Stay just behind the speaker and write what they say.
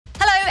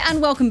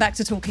and welcome back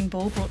to Talking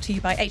Ball, brought to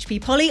you by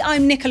HP Poly.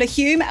 I'm Nicola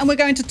Hume, and we're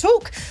going to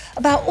talk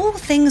about all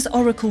things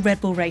Oracle Red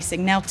Bull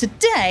Racing. Now,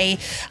 today,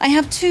 I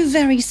have two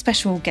very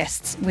special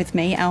guests with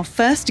me. Our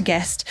first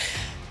guest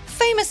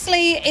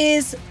famously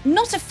is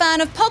not a fan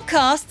of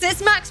podcasts,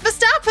 it's Max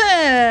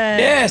Verstappen.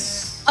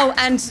 Yes. Oh,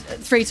 and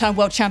three-time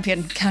world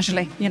champion,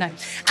 casually, you know.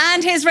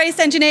 And his race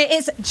engineer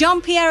is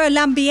Gianpiero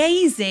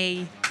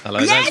Lambiase. Hello,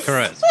 yes! That's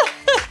correct.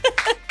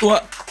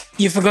 Well,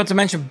 you forgot to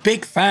mention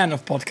big fan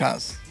of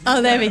podcasts. Oh,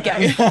 there we go.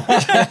 Is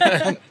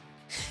there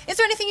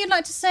anything you'd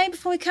like to say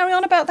before we carry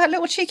on about that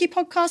little cheeky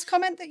podcast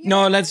comment that you...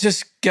 No, let's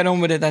just get on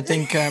with it, I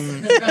think.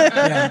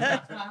 Yeah.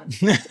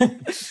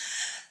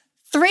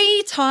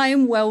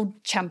 Three-time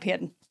world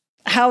champion.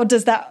 How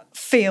does that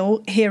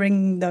feel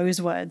hearing those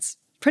words?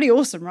 Pretty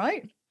awesome,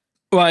 right?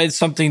 Well, it's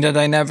something that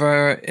I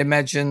never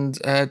imagined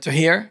to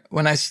hear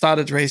when I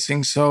started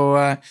racing.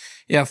 So,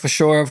 yeah, for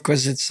sure, of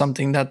course, it's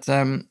something that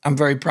I'm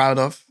very proud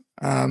of.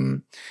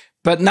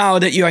 But now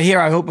that you are here,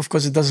 I hope, of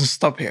course, it doesn't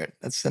stop here.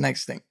 That's the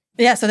next thing.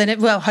 Yeah, so then,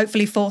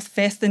 hopefully fourth,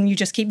 fifth, and you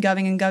just keep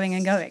going and going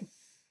and going.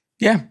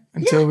 Yeah,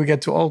 until we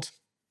get too old.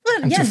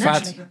 Well, and yeah, too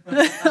fat.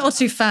 Or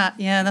too fat.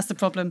 Yeah, that's the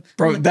problem.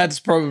 That's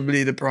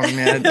probably the problem,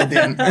 yeah, at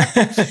the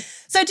end.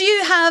 So do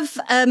you have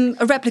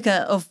a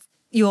replica of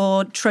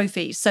your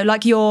trophies? So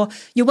like your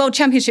World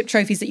Championship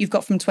trophies that you've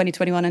got from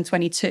 2021 and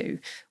 22,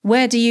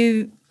 where do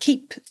you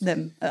keep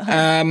them at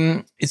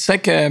home? It's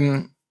like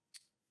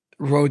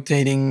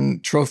rotating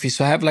trophy.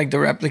 So I have like the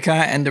replica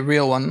and the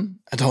real one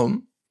at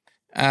home.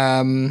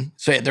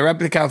 So yeah, the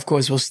replica, of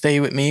course, will stay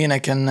with me and I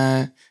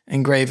can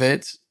engrave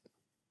it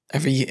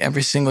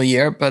every single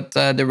year. But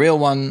the real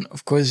one,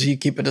 of course, you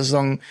keep it as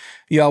long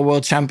you are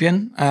world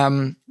champion.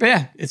 But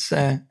yeah, it's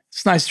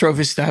nice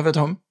trophies to have at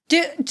home.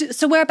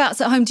 So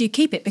whereabouts at home do you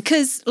keep it?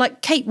 Because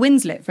like Kate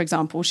Winslet, for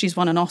example, she's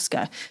won an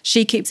Oscar.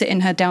 She keeps it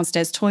in her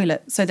downstairs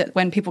toilet so that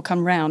when people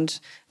come round,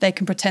 they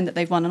can pretend that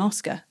they've won an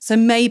Oscar. So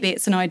maybe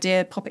it's an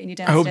idea, pop it in your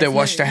downstairs. I hope they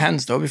wash their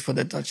hands though before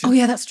they touch it. Oh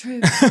yeah, that's true.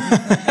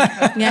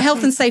 Yeah,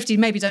 health and safety,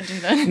 maybe don't do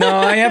that. No,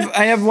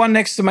 I have one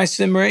next to my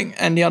sim ring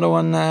and the other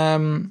one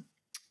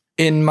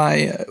in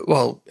my,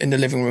 in the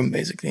living room,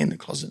 basically, in the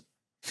closet.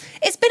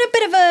 It's been a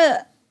bit of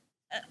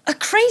a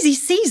crazy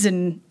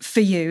season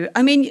for you.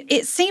 I mean,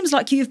 it seems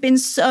like you've been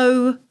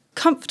so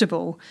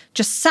comfortable,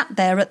 just sat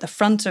there at the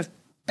front of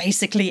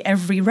basically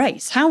every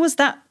race. How has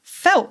that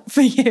felt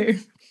for you?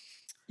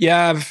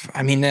 Yeah,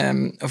 I mean,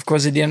 of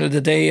course, at the end of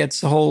the day,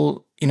 it's a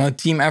whole,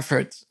 team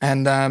effort.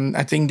 And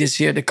I think this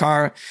year the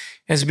car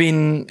has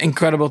been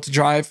incredible to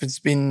drive. It's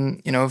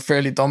been,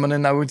 fairly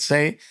dominant, I would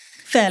say.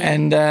 Fairly.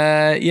 And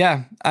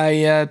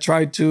I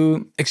try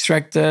to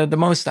extract the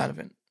most out of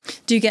it.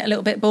 Do you get a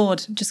little bit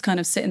bored just kind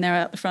of sitting there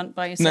out the front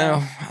by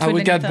yourself? No, I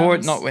would get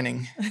bored not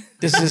winning.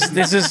 This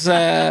is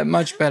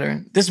much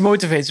better. This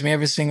motivates me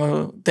every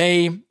single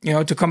day,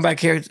 to come back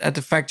here at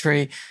the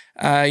factory,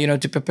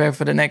 to prepare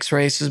for the next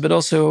races. But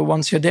also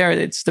once you're there,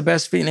 it's the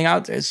best feeling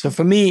out there. So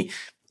for me,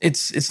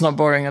 it's not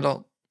boring at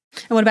all.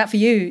 And what about for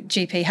you,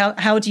 GP?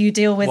 How do you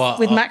deal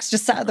with Max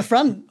just sat at the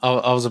front?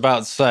 I was about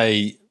to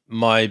say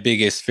my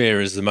biggest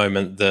fear is the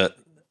moment that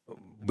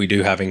we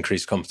do have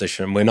increased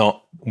competition. We're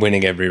not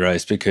winning every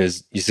race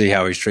because you see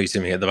how he's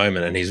treating me at the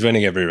moment, and he's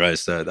winning every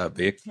race. So that'd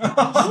be.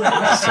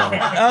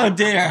 Oh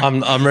dear!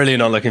 I'm really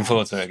not looking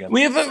forward to it again.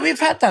 We've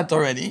had that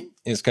already.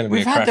 It's going to be.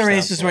 We've had the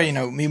races where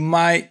we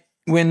might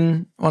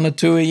win 1 or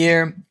 2 a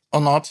year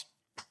or not,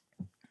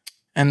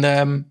 and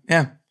I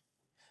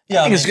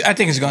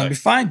think it's going to be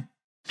fine.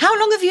 How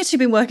long have you two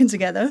been working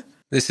together?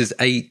 This is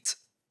 8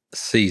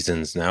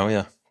 seasons now.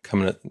 Yeah.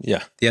 Coming at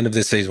the end of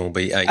this season will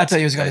be 8. I thought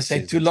you was going to say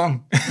seasons. Too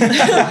long.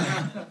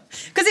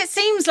 Because it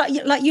seems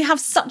like you have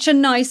such a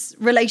nice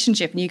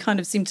relationship and you kind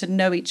of seem to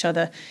know each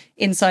other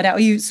inside out. Are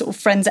you sort of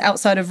friends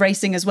outside of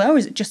racing as well, or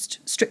is it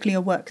just strictly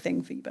a work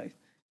thing for you both?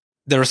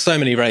 There are so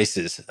many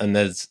races and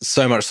there's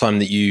so much time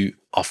that you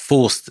are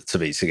forced to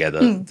be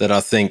together that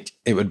I think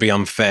it would be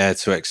unfair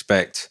to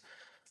expect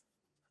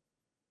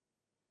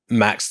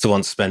Max to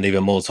want to spend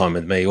even more time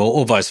with me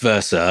or vice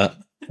versa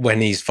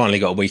when he's finally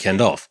got a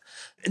weekend off.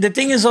 The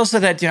thing is also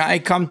that, I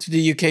come to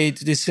the UK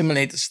to do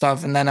simulator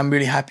stuff and then I'm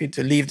really happy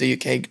to leave the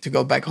UK to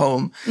go back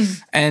home.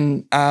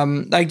 And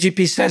like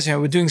GP says,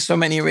 we're doing so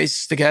many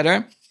races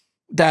together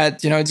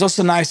that, it's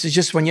also nice to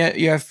just when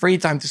you have free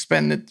time to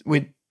spend it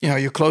with,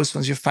 your close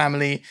ones, your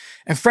family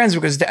and friends,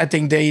 because I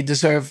think they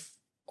deserve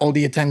all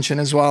the attention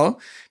as well.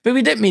 But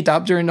we did meet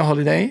up during the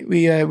holiday.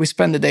 We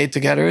spent the day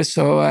together.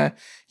 So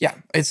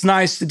it's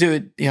nice to do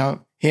it,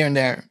 here and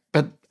there.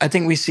 But I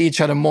think we see each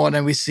other more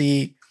than we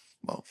see,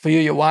 well, for you,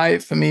 your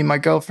wife, for me, my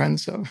girlfriend.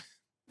 So,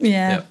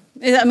 yeah.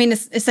 I mean,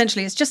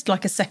 essentially, it's just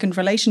like a second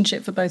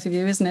relationship for both of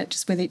you, isn't it?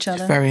 Just with each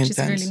other. It's very intense.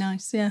 Which is really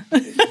nice, yeah.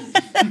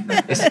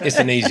 It's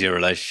an easier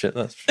relationship,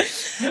 that's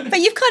true. But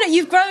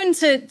you've grown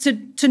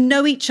to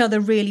know each other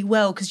really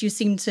well because you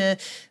seem to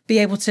be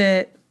able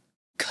to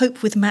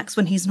cope with Max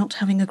when he's not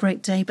having a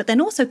great day, but then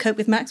also cope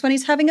with Max when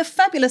he's having a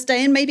fabulous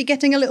day and maybe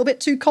getting a little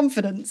bit too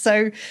confident.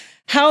 So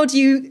how do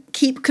you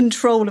keep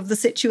control of the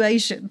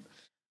situation?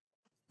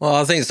 Well,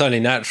 I think it's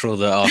only natural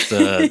that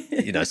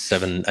after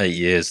 7, 8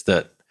 years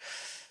that,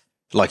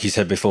 like you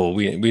said before,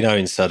 we know we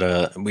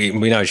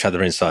know each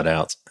other inside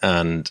out,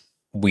 and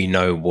we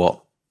know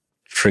what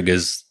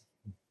triggers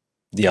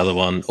the other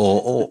one,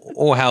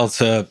 or how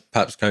to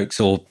perhaps coax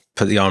or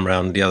put the arm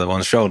around the other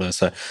one's shoulder.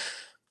 So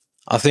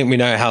I think we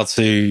know how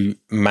to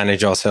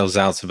manage ourselves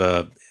out of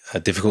a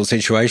difficult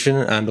situation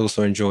and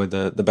also enjoy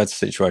the better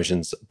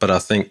situations. But I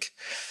think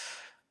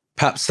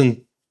perhaps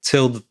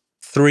until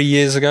 3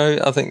 years ago,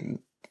 I think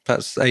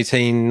perhaps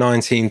 18,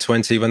 19,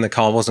 20, when the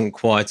car wasn't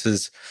quite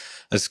as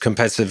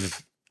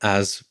competitive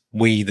as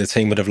we, the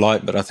team, would have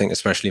liked, but I think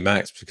especially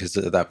Max, because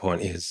at that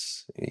point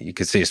you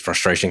could see his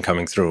frustration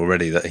coming through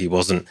already that he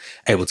wasn't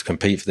able to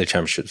compete for the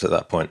championships at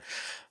that point.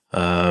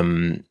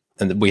 And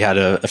we had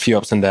a few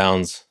ups and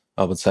downs,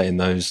 I would say, in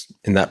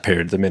that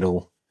period, the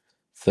middle,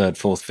 third,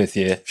 fourth, fifth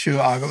year. Few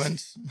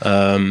arguments.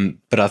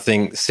 But I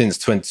think since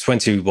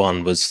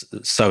 2021 was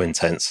so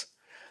intense,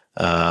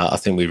 I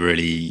think we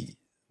really,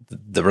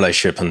 the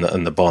relationship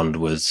and the bond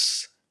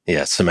was,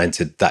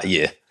 cemented that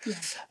year.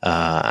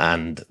 Yeah.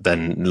 And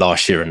then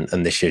last year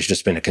and this year has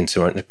just been a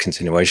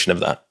continuation of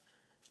that.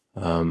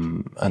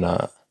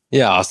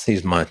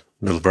 He's my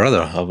little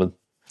brother. I would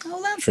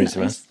treat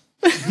him as.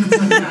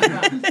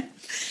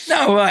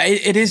 No,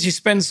 it is. You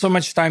spend so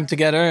much time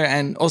together.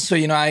 And also,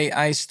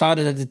 I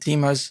started at the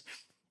team. I was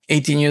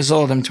 18 years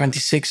old. I'm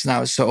 26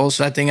 now. So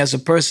also, I think as a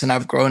person,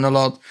 I've grown a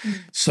lot.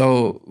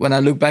 So when I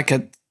look back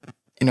at,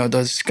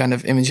 those kind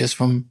of images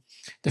from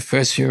the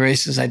first few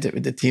races I did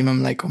with the team,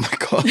 I'm like, oh my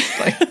God,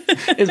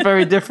 it's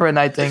very different,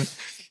 I think.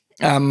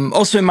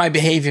 Also in my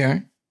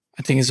behavior,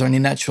 I think it's only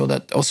natural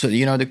that also,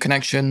 the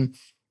connection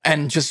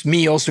and just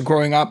me also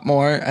growing up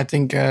more, I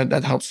think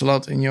that helps a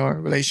lot in your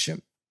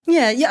relationship.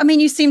 Yeah. I mean,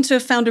 you seem to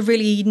have found a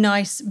really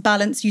nice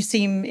balance. You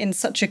seem in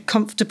such a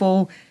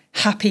comfortable,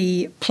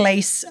 happy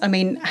place. I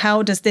mean,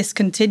 how does this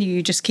continue?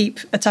 You just keep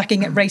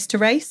attacking it race to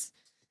race?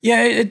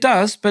 Yeah, it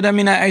does. But I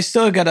mean, I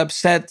still get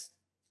upset,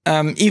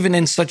 even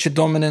in such a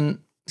dominant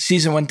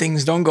season when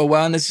things don't go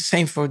well. And it's the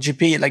same for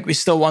GP. Like, we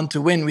still want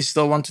to win. We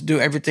still want to do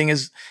everything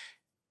as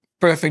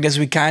perfect as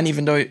we can,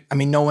 even though, I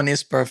mean, no one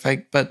is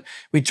perfect, but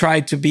we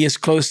try to be as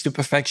close to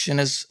perfection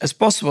as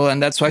possible.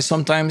 And that's why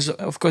sometimes,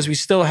 of course, we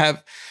still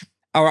have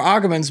our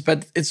arguments,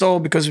 but it's all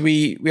because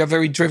we are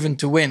very driven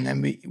to win.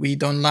 And we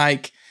don't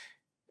like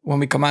when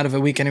we come out of a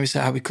weekend and we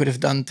say, we could have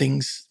done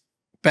things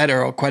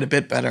better or quite a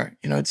bit better.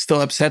 It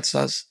still upsets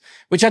us,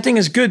 which I think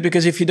is good,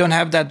 because if you don't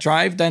have that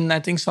drive, then I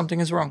think something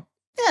is wrong.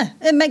 Yeah,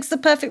 it makes the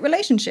perfect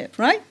relationship,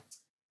 right?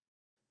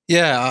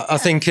 Yeah, I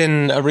think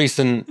in a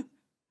recent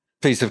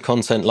piece of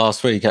content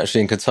last week,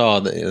 actually in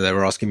Qatar, they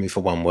were asking me for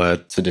one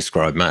word to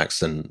describe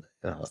Max, and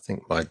I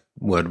think my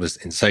word was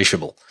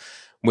insatiable,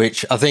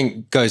 which I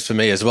think goes for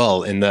me as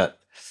well, in that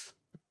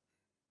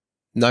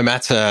no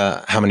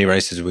matter how many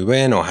races we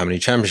win or how many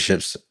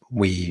championships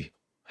we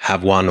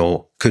have won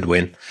or could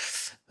win,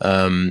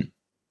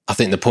 I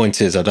think the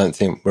point is, I don't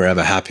think we're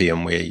ever happy,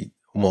 and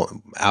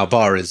our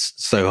bar is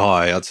so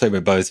high. I'd say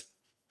we're both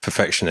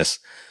perfectionists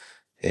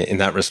in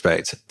that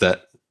respect,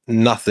 that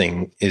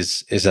nothing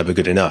is ever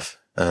good enough.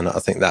 And I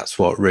think that's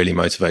what really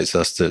motivates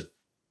us to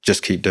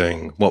just keep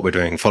doing what we're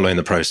doing, following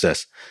the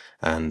process,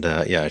 and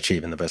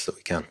achieving the best that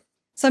we can.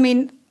 So, I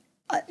mean,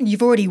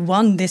 you've already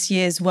won this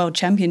year's World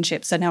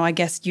Championship, so now I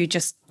guess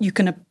you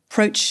can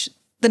approach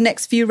the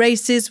next few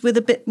races with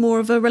a bit more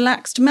of a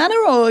relaxed manner,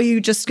 or are you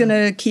just going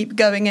to keep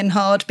going in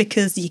hard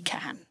because you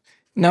can?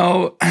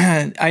 No,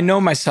 I know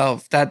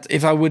myself that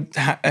if I would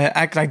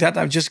act like that,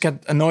 I would just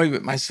get annoyed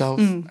with myself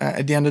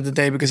at the end of the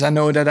day, because I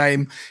know that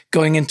I'm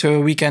going into a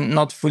weekend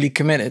not fully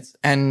committed.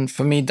 And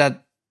for me,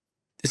 that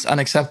is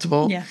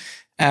unacceptable. Yeah.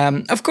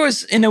 Of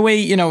course, in a way,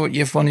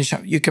 you've won,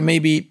 you can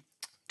maybe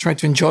try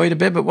to enjoy it a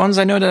bit. But once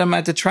I know that I'm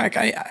at the track,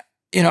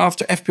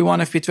 after FP1,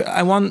 FP2,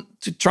 I want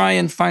to try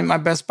and find my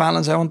best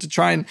balance. I want to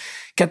try and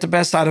get the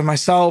best out of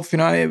myself.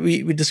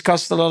 We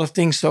discussed a lot of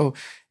things. So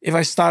if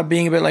I start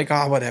being a bit like,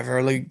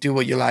 whatever, like, do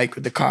what you like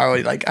with the car,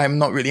 or like, I'm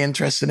not really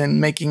interested in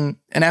making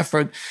an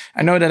effort,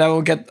 I know that I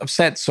will get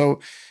upset. So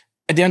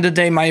at the end of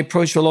the day, my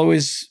approach will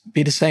always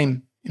be the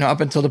same,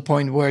 up until the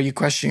point where you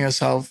question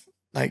yourself,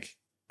 like,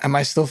 am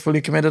I still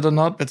fully committed or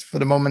not? But for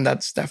the moment,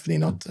 that's definitely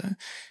not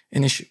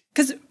an issue.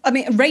 Because, I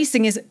mean,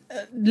 racing is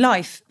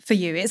life for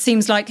you. It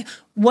seems like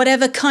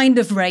whatever kind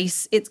of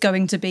race it's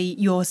going to be,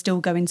 you're still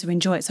going to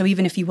enjoy it. So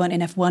even if you weren't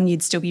in F1,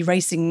 you'd still be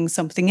racing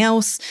something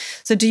else.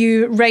 So do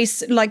you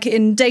race like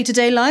in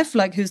day-to-day life,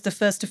 like who's the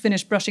first to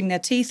finish brushing their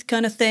teeth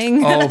kind of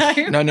thing? Oh,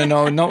 no,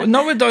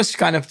 not with those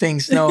kind of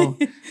things, no.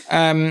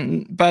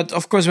 But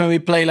of course, when we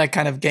play like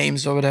kind of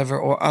games or whatever,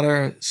 or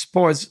other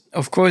sports,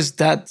 of course,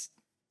 that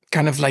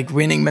kind of like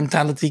winning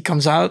mentality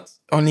comes out.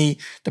 Only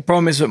the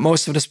problem is with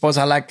most of the sports,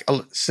 I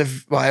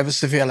have a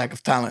severe lack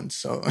of talent.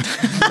 So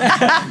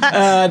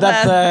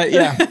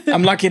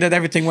I'm lucky that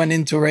everything went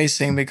into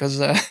racing, because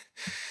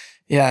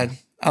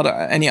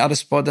any other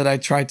sport that I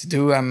try to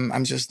do,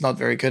 I'm just not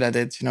very good at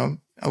it.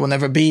 I will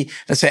never be,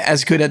 let's say,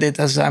 as good at it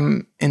as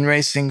I'm in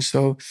racing.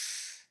 So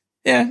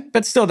yeah,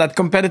 but still, that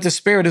competitive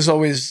spirit is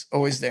always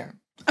there.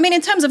 I mean,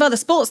 in terms of other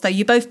sports, though,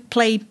 you both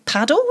play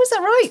paddle, is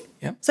that right?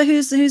 Yeah. So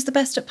who's the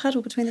best at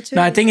paddle between the two?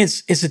 No, I think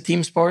it's a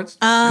team sport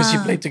because you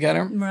play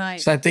together. Right.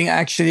 So I think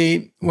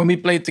actually when we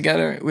played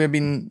together, we've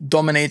been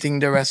dominating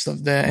the rest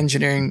of the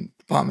engineering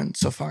department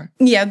so far.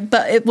 Yeah,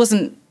 but it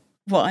wasn't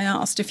what I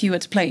asked. If you were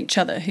to play each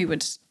other, who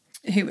would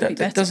be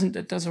better?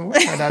 It doesn't work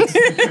like that.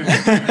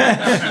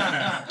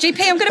 GP,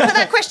 I'm going to put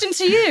that question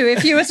to you.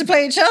 If you were to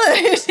play each other,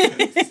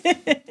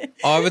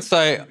 I would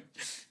say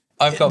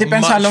I've got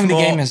depends much how long more,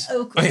 the game is.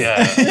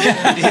 Yeah.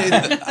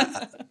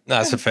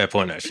 That's a fair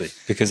point, actually,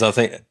 because I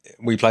think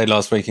we played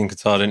last week in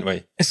Qatar, didn't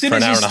we? As soon For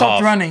as an you hour and a stop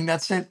half. running,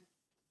 that's it.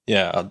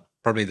 Yeah,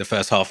 probably the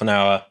first half an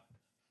hour.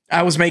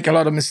 I was making a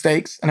lot of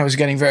mistakes and I was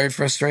getting very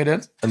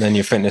frustrated. And then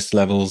your fitness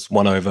levels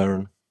won over.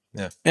 And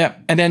Yeah.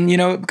 And then,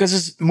 because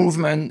it's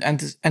movement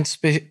and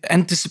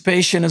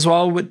anticipation as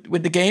well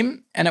with the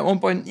game. And at one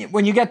point,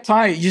 when you get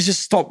tired, you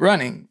just stop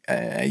running.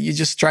 You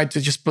just try to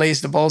just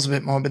place the balls a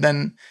bit more, but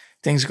then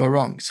things go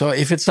wrong. So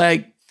if it's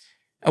like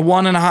a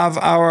 1.5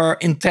 hour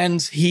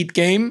intense heat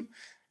game,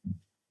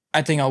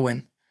 I think I'll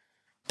win.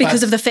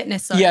 because of the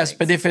fitness side. Yes,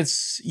 but if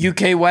it's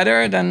UK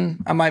weather, then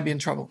I might be in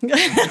trouble. You're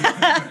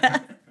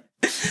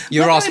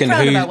We're very asking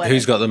proud about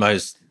who's wedding. got the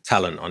most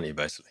talent on you,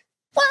 basically.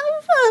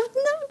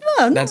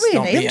 Not That's really.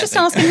 not me, I'm I just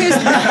think. asking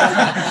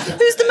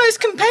who's the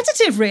most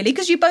competitive, really,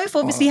 because you both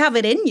obviously have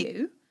it in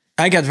you.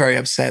 I get very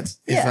upset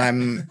if Yeah.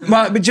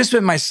 but just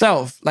with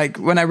myself. Like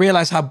when I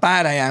realize how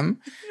bad I am,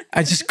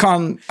 I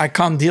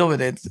can't deal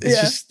with it. It's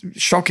Yeah. just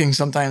shocking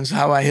sometimes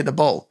how I hit the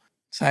ball.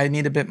 So I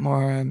need a bit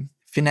more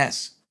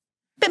finesse.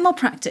 Bit more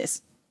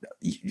practice.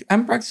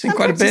 I'm practicing And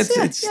quite practice, a bit.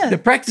 yeah, It's yeah. the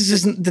practice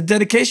isn't the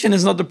dedication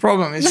is not the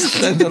problem. It's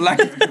just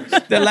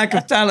the lack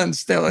of talent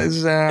still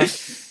is.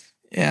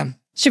 Yeah,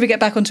 Should we get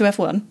back onto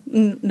F1?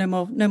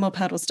 No more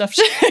paddle stuff.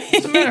 shall we?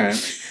 doesn't matter.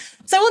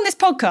 So on this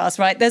podcast,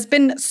 right, there's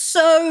been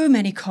so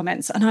many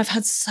comments and I've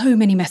had so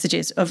many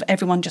messages of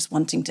everyone just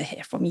wanting to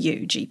hear from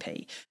you,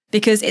 GP,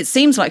 because it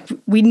seems like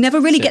we never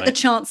really get the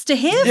chance to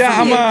hear Yeah,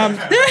 from you. I'm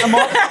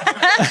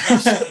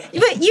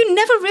But you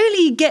never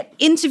really get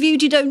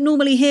interviewed. You don't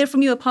normally hear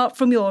from you apart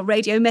from your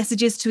radio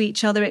messages to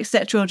each other,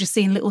 etc., or just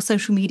seeing little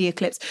social media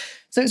clips.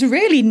 So it's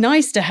really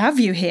nice to have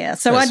you here.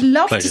 So It's I'd a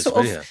love to pleasure sort to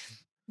of be here.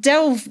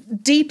 delve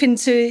deep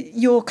into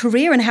your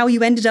career and how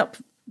you ended up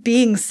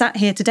being sat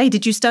here today.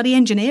 Did you study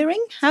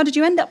engineering? How did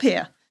you end up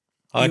here?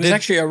 I was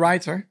actually a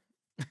writer.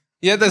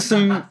 Yeah, there's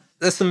some.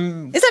 Is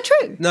that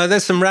true? No,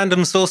 there's some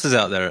random sources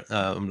out there.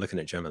 I'm looking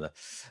at Gemma there.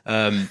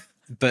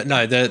 But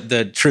no,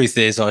 the truth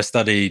is I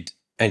studied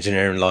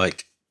engineering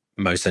like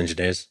most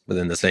engineers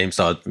within the team.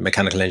 So I had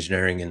mechanical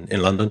engineering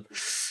in London.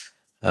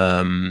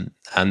 And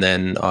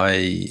then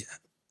I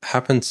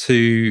happened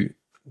to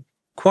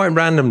quite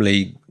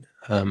randomly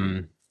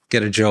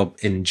get a job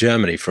in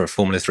Germany for a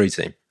Formula 3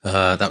 team.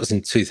 That was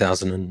in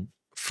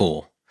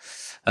 2004.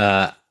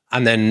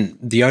 And then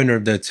the owner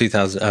of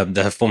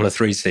the Formula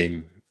 3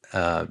 team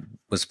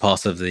was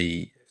part of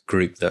the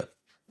group that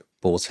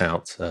bought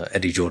out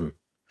Eddie Jordan.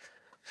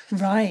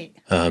 Right.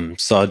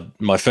 So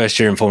my first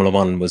year in Formula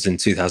 1 was in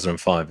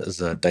 2005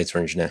 as a data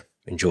engineer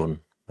in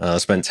Jordan. I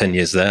spent 10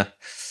 years there,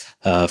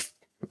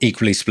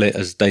 equally split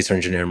as data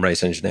engineer and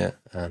race engineer.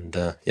 And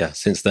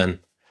since then,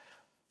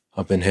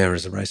 I've been here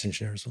as a race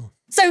engineer as well.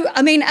 So,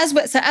 I mean, as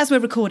we're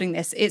recording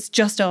this, it's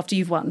just after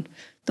you've won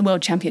the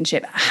World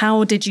Championship.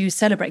 How did you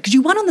celebrate? Because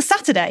you won on the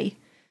Saturday,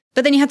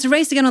 but then you had to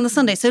race again on the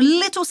Sunday. So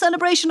little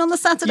celebration on the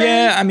Saturday.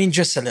 Yeah, I mean,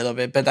 just a little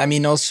bit, but I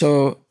mean,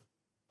 also,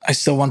 I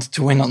still wanted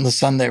to win on the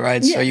Sunday,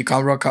 right? Yeah. So you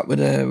can't rock up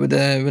with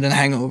a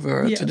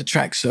hangover Yeah. to the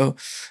track. So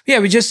yeah,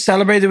 we just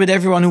celebrated with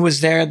everyone who was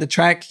there at the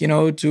track,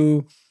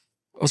 to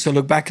also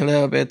look back a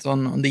little bit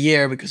on the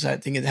year, because I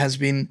think it has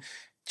been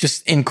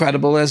just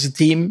incredible as a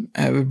team.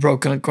 We've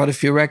broken quite a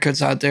few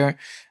records out there.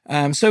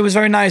 So it was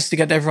very nice to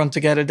get everyone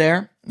together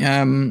there.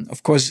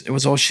 Of course, it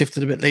was all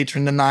shifted a bit later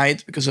in the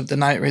night because of the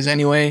night race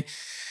anyway.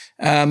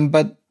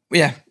 But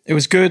yeah, it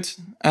was good.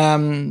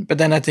 But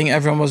then I think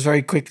everyone was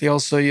very quickly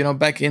also,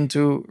 back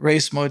into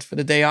race mode for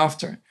the day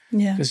after.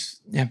 Yeah. Because,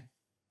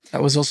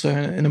 that was also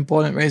an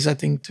important race, I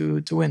think,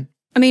 to win.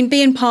 I mean,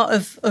 being part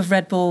of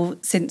Red Bull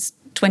since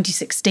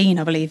 2016,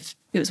 I believe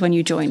it was when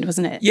you joined,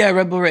 wasn't it? Yeah,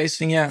 Red Bull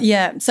Racing, yeah.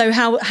 Yeah. So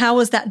how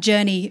has that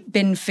journey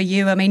been for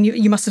you? I mean,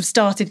 you must have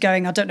started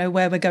going, I don't know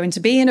where we're going to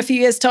be in a few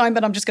years' time,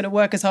 but I'm just going to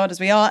work as hard as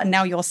we are. And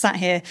now you're sat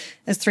here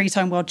as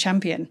 3-time world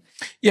champion.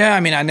 Yeah, I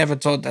mean, I never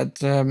thought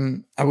that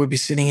I would be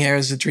sitting here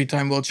as a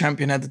 3-time world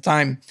champion at the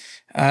time.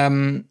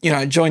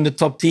 I joined the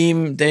top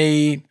team.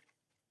 They,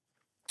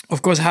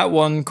 of course, had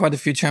won quite a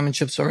few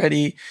championships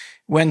already.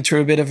 Went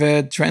through a bit of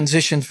a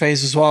transition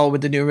phase as well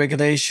with the new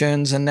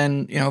regulations, and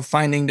then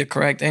finding the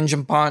correct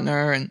engine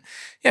partner, and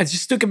it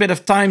just took a bit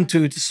of time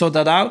to sort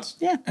that out.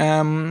 Yeah.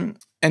 And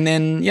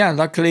then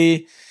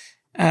luckily,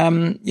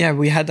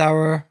 we had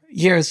our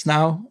years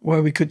now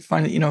where we could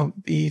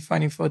be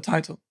fighting for a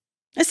title.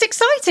 It's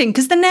exciting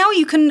because then now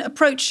you can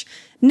approach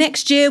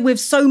next year with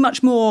so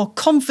much more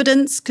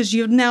confidence because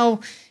you're now,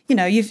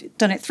 you've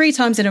done it 3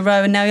 times in a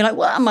row and now you're like,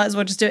 well, I might as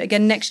well just do it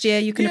again next year.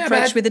 You can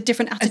approach with a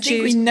different attitude. I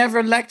think we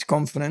never lacked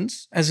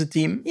confidence as a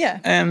team. Yeah.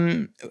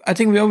 I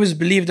think we always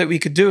believed that we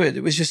could do it.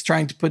 It was just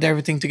trying to put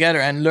everything together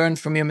and learn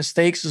from your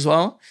mistakes as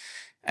well.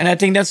 And I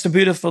think that's the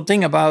beautiful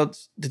thing about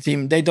the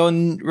team. They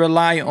don't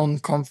rely on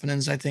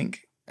confidence, I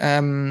think.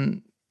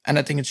 And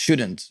I think it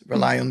shouldn't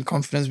rely on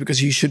confidence,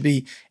 because you should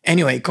be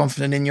anyway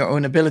confident in your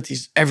own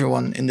abilities.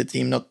 Everyone in the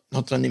team,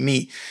 not only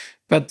me.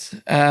 But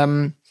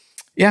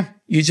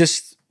you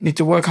just need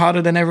to work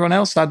harder than everyone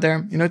else out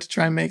there, to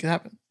try and make it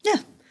happen. Yeah.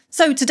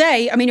 So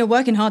today, I mean, you're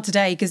working hard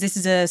today because this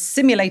is a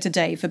simulator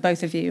day for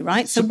both of you,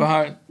 right? So super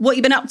hard. What have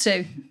you been up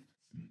to?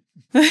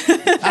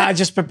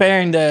 Just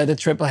preparing the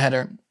triple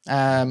header,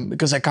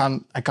 because I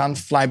can't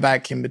fly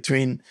back in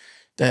between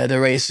the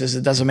races.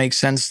 It doesn't make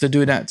sense to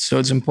do that. So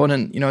it's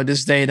important,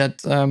 this day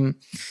that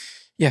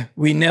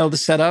we nail the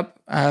setup.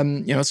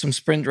 Some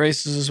sprint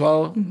races as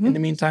well in the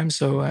meantime.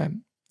 So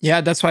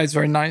that's why it's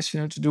very nice,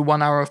 to do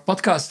 1 hour of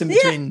podcast in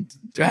between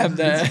to have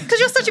the because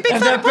you're such a big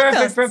fan of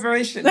perfect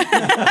preparation.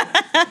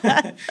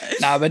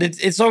 No, but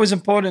it's always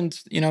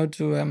important,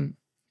 to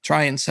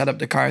try and set up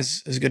the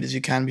cars as good as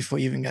you can before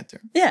you even get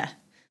there. Yeah.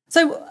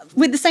 So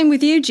with the same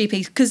with you,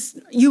 GP, because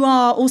you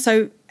are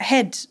also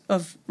head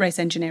of race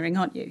engineering,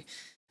 aren't you?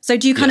 So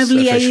do you kind of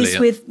liaise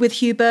with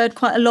Hugh Bird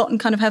quite a lot and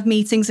kind of have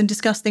meetings and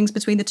discuss things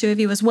between the two of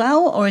you as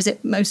well? Or is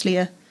it mostly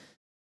a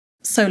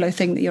solo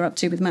thing that you're up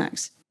to with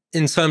Max?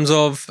 In terms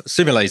of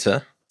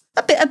simulator?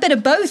 A bit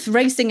of both,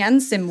 racing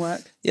and sim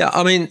work. Yeah,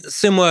 I mean,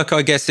 sim work,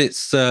 I guess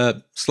it's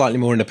slightly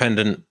more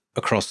independent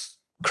across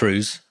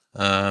crews.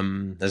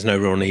 There's no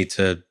real need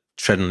to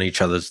tread on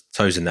each other's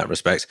toes in that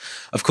respect.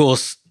 Of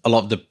course, a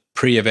lot of the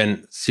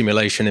pre-event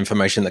simulation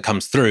information that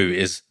comes through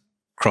is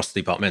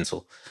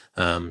cross-departmental.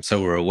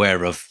 So we're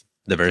aware of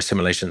the various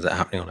simulations that are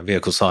happening on a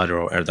vehicle side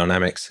or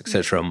aerodynamics,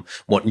 etc., and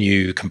what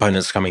new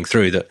components are coming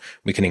through that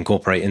we can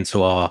incorporate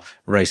into our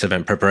race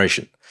event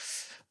preparation.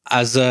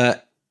 As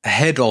a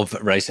head of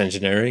race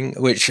engineering,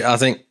 which I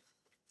think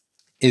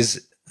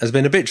has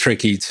been a bit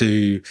tricky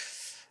to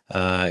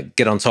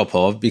get on top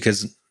of,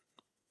 because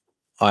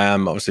I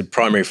am obviously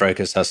primary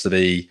focus has to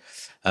be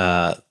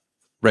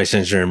race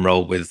engineering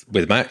role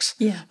with Max.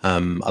 Yeah.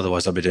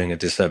 Otherwise, I'll be doing a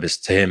disservice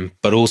to him.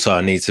 But also,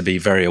 I need to be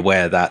very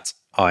aware that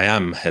I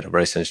am head of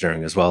race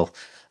engineering as well.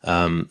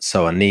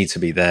 So I need to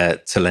be there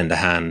to lend a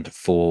hand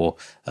for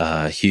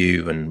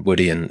Hugh and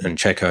Woody and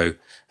Checo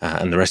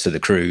and the rest of the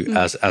crew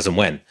as and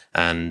when.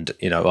 And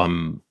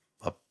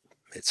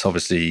it's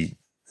obviously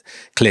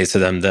clear to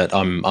them that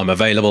I'm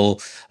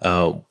available.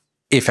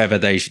 If ever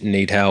they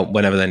need help,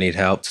 whenever they need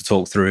help, to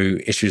talk through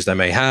issues they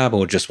may have,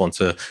 or just want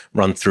to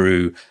run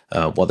through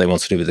what they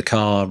want to do with the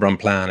car, run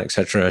plan,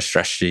 etc.,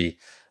 strategy.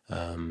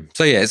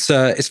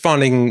 It's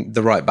finding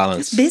the right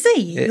balance. It's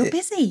busy. You're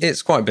busy.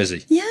 It's quite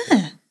busy.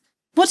 Yeah.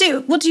 What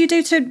do you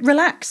do to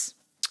relax?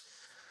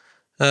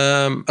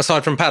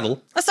 Aside from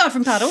paddle.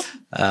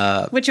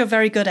 Which you're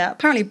very good at.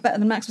 Apparently better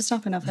than Max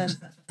Verstappen, I've heard.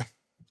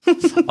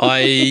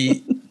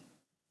 I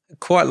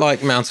quite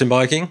like mountain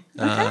biking.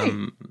 Okay.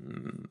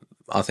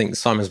 I think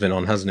Simon's been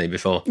on, hasn't he,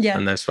 before? Yeah.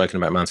 And they've spoken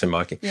about mountain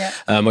biking. Yeah.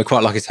 We're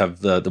quite lucky to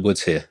have the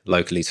woods here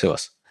locally to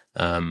us,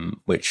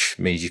 which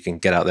means you can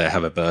get out there,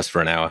 have a burst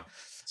for an hour.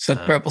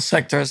 Set purple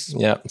sectors.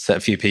 Yeah, set a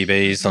few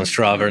PBs on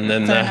Strava, and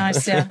then... Very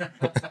nice, yeah.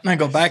 I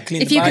go back,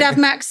 clean If the you bike. could have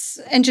Max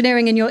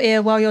engineering in your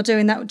ear while you're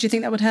doing that, do you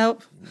think that would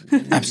help?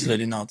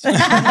 Absolutely not.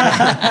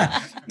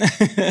 I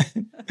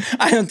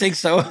don't think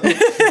so.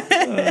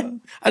 I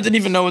didn't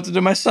even know what to do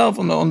myself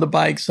on the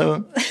bike,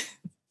 so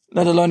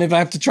let alone if I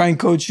have to try and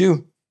coach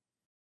you.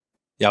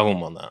 Yeah, I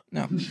wouldn't want that.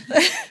 No.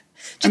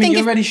 Think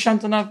you're already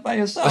shunt enough by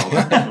yourself.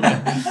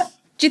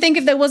 Do you think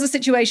if there was a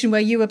situation where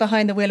you were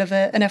behind the wheel of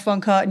an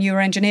F1 car and you were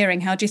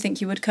engineering, how do you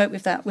think you would cope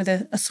with that, with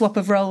a swap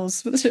of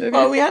roles?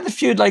 Well, we had a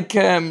few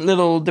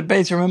little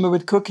debates, remember,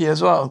 with Cookie as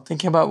well,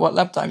 thinking about what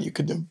lap time you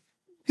could do.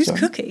 Who's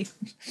Cookie?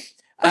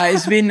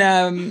 It's been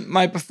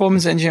my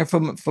performance engineer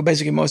for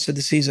basically most of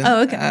the season.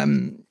 Oh, okay.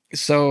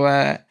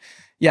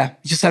 You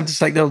just have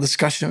this little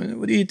discussion.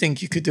 What do you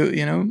think you could do?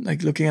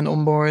 Looking at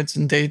onboards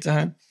and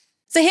data.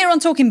 So here on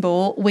Talking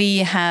Ball, we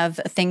have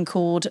a thing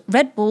called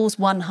Red Bull's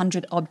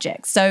 100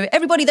 Objects. So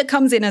everybody that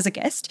comes in as a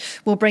guest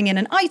will bring in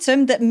an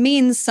item that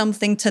means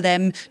something to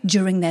them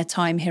during their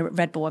time here at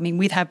Red Bull. I mean,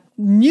 we've had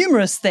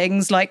numerous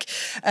things like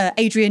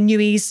Adrian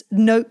Newey's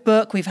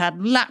notebook, we've had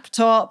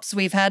laptops,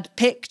 we've had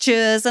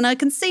pictures, and I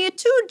can see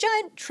 2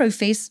 giant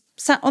trophies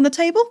sat on the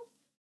table.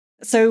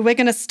 So we're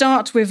going to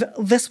start with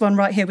this one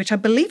right here, which I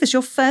believe is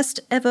your first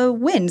ever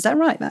win. Is that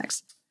right,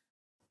 Max?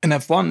 In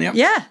F1, yeah.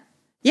 Yeah.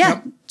 Yeah,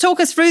 yep. Talk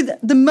us through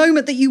the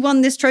moment that you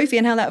won this trophy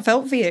and how that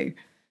felt for you.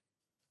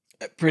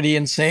 Pretty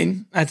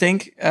insane, I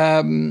think.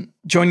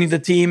 Joining the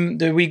team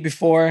the week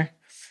before,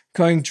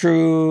 going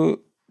through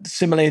the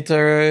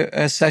simulator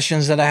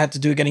sessions that I had to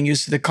do, getting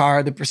used to the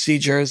car, the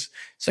procedures.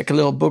 It's like a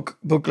little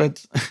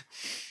booklet,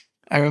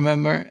 I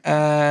remember.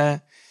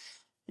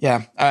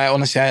 yeah, I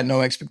honestly had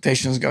no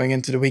expectations going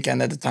into the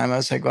weekend at the time. I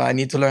was like, well, I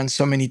need to learn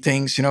so many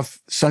things. You know,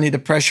 suddenly the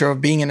pressure of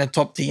being in a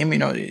top team, you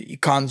know, you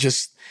can't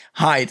just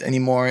hide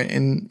anymore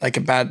in like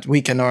a bad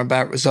weekend or a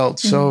bad result.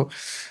 So,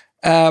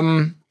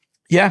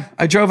 yeah,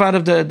 I drove out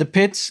of the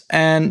pits,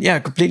 and yeah,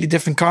 completely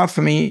different car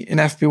for me in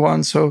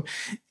FP1. So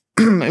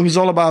it was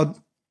all about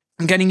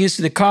getting used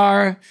to the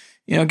car,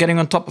 you know, getting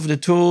on top of the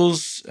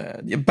tools,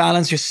 you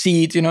balance your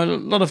seat, you know, a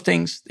lot of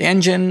things. The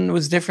engine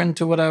was different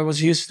to what I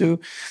was used to.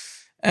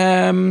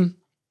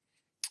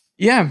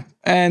 Yeah,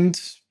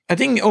 and I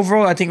think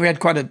overall, I think we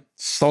had quite a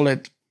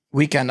solid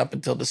weekend up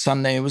until the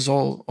Sunday. It was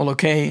all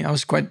okay. I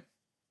was quite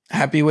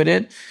happy with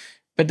it.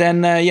 But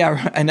then,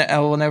 yeah, and I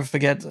will never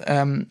forget,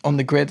 on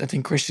the grid, I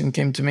think Christian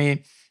came to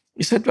me.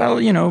 He said, well,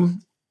 you know,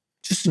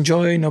 just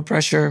enjoy, no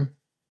pressure,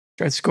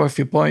 try to score a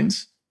few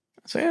points.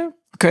 So, yeah,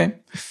 okay.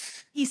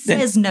 He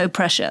says no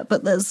pressure,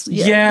 but there's...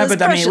 Yeah, there's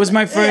but I mean, it was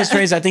my first yeah.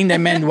 race. I think they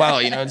meant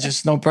well, you know,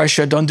 just no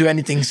pressure, don't do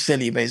anything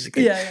silly,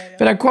 basically. Yeah.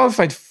 But I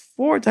qualified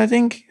fourth, I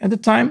think, at the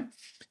time.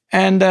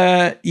 And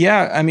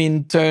yeah, I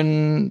mean,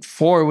 turn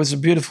 4 was a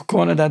beautiful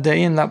corner that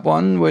day in lap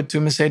 1 where 2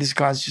 Mercedes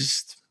cars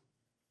just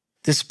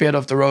disappeared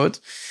off the road.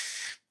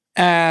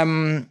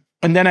 And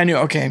then I knew,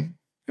 okay,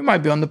 we might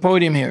be on the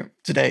podium here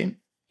today.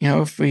 You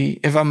know,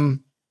 if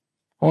I'm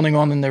holding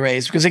on in the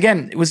race, because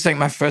again, it was like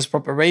my first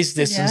proper race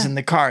distance in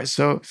the car.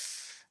 So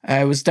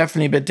it was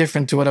definitely a bit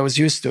different to what I was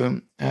used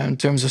to in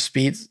terms of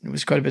speed. It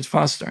was quite a bit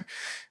faster.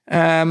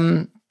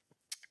 And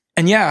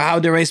yeah, how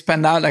the race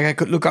panned out, like I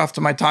could look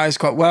after my tires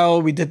quite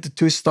well. We did the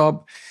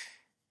 2-stop.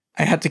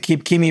 I had to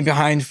keep Kimi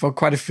behind for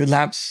quite a few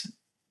laps.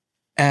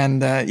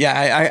 And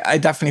yeah, I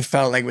definitely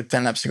felt like with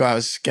 10 laps to go, I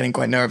was getting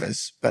quite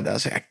nervous. But I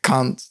was like, I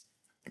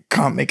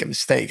can't make a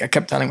mistake. I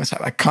kept telling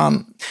myself, I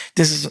can't.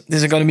 This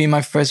is going to be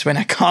my first win.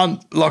 I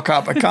can't lock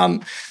up. I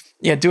can't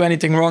do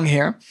anything wrong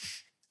here.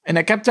 And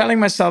I kept telling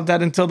myself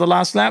that until the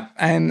last lap.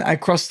 And I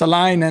crossed the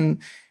line and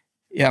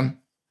yeah,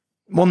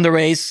 won the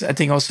race. I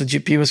think also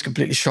GP was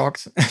completely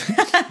shocked.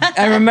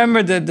 I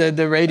remember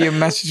the radio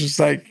message was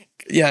like,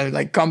 yeah,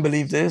 like, can't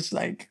believe this.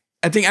 Like,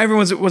 I think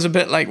everyone was a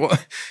bit like,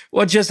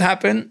 what just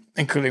happened?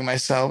 Including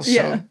myself.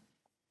 So,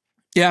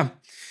 yeah.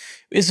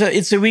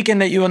 It's a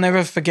weekend that you will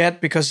never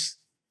forget because,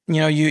 you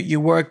know,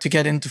 you work to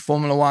get into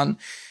Formula One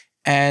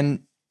and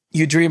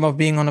you dream of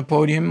being on a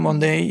podium one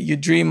day. You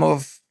dream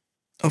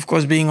of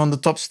course, being on the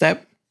top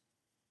step.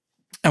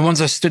 And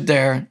once I stood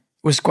there, it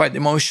was quite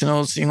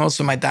emotional, seeing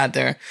also my dad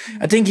there.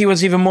 I think he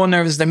was even more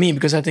nervous than me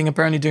because I think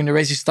apparently during the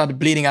race, he started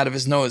bleeding out of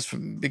his nose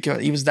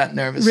because he was that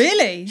nervous.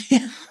 Really?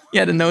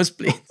 Yeah, the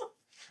nosebleed.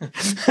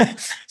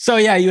 So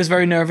yeah, he was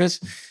very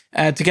nervous.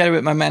 Together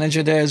with my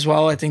manager there as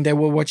well. I think they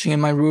were watching in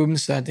my room,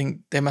 so I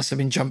think they must have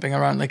been jumping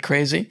around like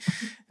crazy.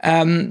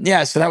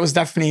 Yeah, so that was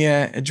definitely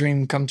a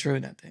dream come true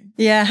that day.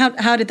 Yeah,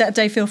 how did that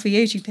day feel for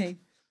you, GP?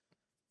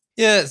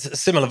 Yeah, it's a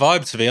similar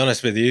vibe, to be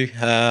honest with you.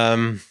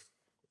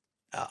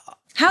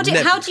 How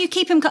do you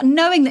keep him,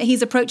 knowing that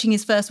he's approaching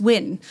his first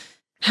win?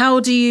 How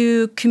do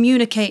you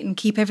communicate and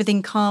keep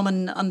everything calm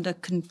and under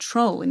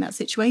control in that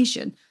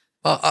situation?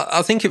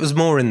 I think it was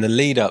more in the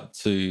lead up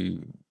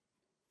to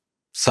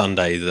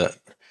Sunday that,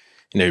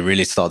 you know,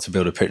 really start to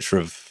build a picture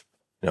of,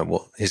 you know,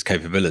 what his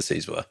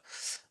capabilities were.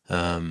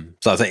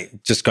 So I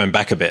think just going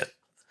back a bit,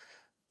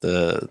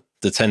 the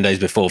 10 days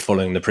before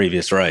following the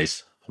previous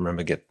race, I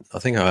remember I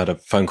think I had a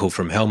phone call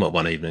from Helmut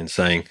one evening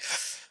saying,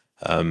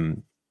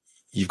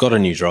 you've got a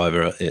new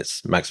driver,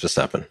 it's Max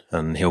Verstappen,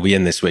 and he'll be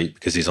in this week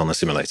because he's on the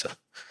simulator.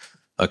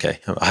 Okay,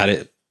 I had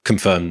it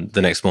confirmed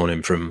the next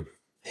morning from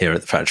here at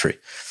the factory.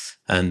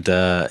 And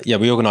yeah,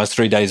 we organised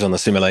 3 days on the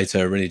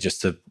simulator, really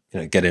just to,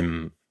 you know, get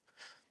him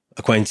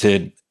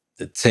acquainted,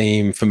 the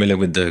team, familiar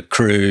with the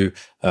crew,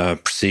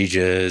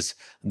 procedures,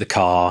 the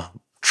car,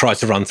 try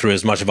to run through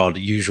as much of our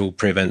usual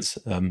pre-events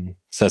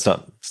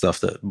setup stuff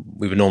that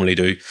we would normally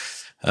do.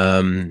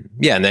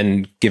 Yeah, and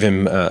then give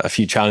him a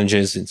few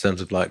challenges in terms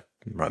of like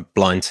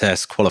blind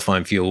test,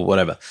 qualifying fuel,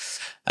 whatever.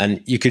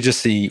 And you could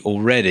just see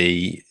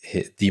already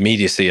the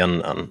immediacy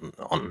on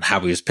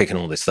how he was picking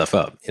all this stuff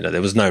up. You know,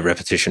 there was no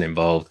repetition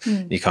involved.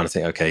 You kind of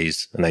think, okay,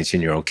 he's an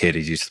 18-year-old kid.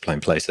 He's used to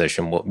playing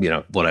PlayStation,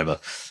 whatever.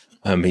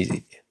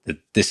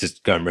 This is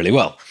going really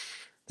well.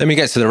 Then we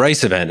get to the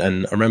race event,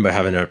 and I remember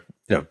having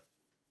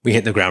we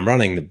hit the ground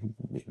running.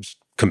 It was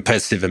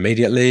competitive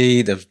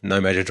immediately. There was no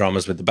major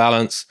dramas with the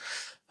balance.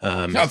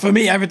 For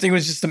me, everything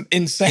was just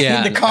insane.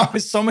 Yeah, the car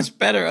was so much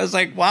better. I was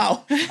like,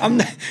 wow.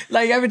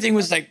 Everything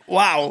was like,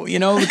 wow, you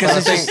know,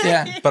 because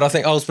But I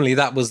think ultimately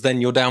that was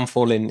then your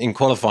downfall in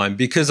qualifying,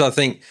 because I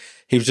think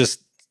he was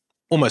just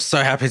almost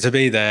so happy to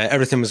be there.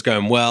 Everything was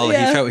going well.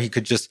 Yeah. He felt he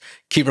could just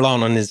keep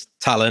relying on his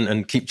talent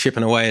and keep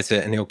chipping away at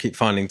it, and he'll keep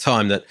finding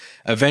time that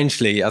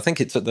eventually, I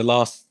think it's at the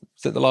last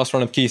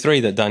run of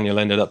Q3 that Daniel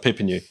ended up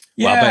pipping you.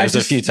 Yeah, well, I bet it was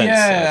a few tenths.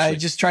 Yeah, I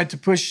just tried to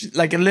push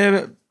like a little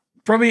bit.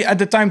 Probably at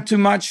the time too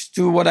much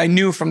to what I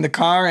knew from the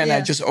car, and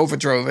I just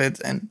overdrove it,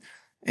 and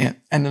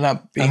ended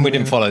up being. And we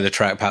didn't follow the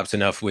track perhaps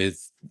enough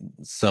with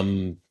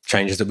some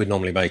changes that we'd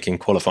normally make in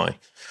qualifying.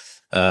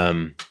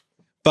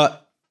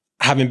 But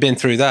having been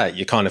through that,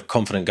 you're kind of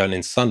confident going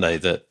into Sunday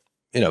that,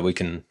 we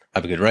can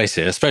have a good race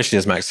here, especially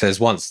as Max says,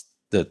 once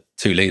the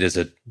two leaders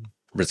had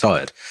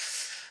retired.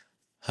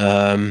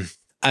 And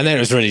then it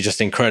was really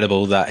just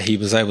incredible that he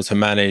was able to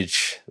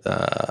manage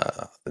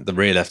the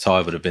rear left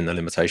tyre would have been the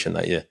limitation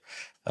that year.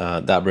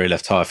 That rear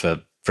left tyre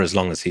for as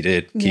long as he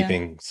did,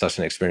 keeping such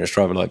an experienced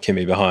driver like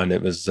Kimi behind.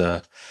 It was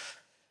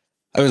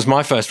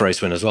my first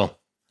race win as well.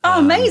 Oh,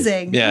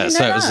 amazing. Yeah,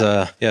 so it was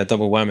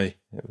double whammy.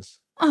 It was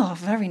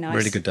very nice.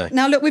 Really good day.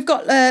 Now, look, we've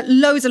got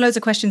loads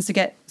of questions to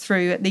get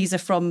through. These are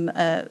from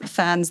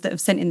fans that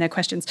have sent in their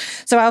questions.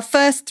 So our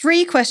first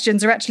 3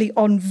 questions are actually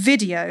on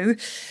video.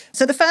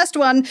 So the first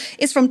one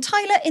is from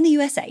Tyler in the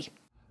USA.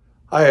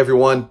 Hi,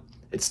 everyone.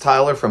 It's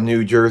Tyler from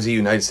New Jersey,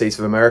 United States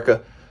of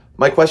America.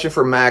 My question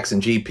for Max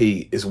and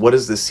GP is, what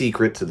is the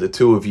secret to the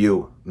two of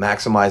you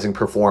maximizing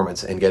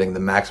performance and getting the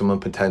maximum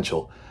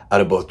potential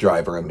out of both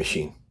driver and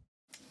machine?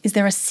 Is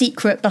there a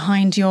secret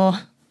behind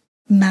your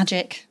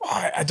magic?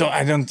 I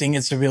don't think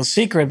it's a real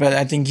secret, but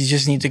I think you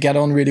just need to get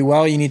on really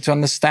well. You need to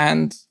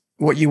understand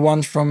what you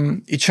want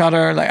from each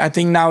other. Like, I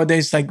think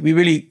nowadays, like, we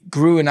really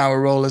grew in our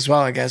role as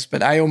well, I guess,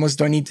 but I almost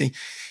don't need to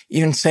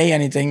even say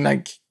anything.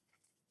 Like,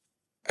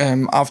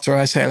 after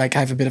I say, like, I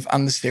have a bit of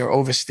understeer,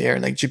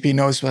 oversteer, like, GP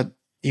knows what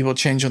he will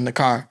change on the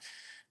car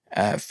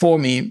for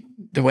me,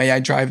 the way I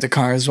drive the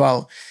car as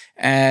well.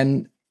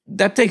 And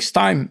that takes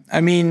time.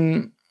 I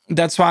mean,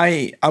 that's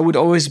why I would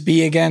always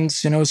be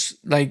against,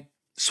 like,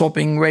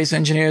 swapping race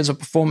engineers or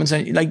performance.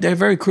 Like, they're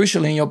very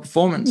crucial in your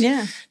performance.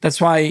 Yeah.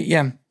 That's why,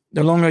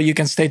 the longer you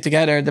can stay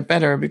together, the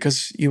better,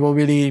 because you will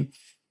really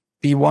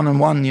be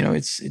one-on-one.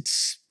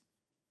 It's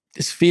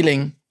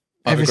feeling.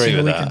 I agree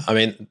with that. I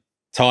mean,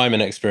 time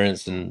and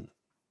experience and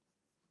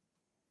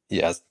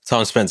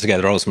time spent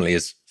together ultimately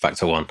is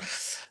factor one.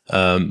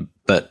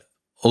 But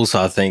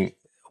also I think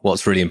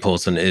what's really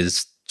important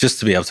is just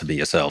to be able to be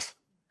yourself.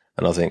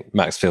 And I think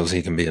Max feels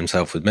he can be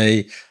himself with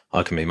me.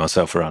 I can be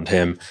myself around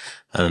him.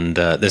 And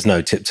there's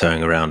no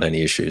tiptoeing around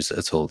any issues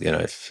at all.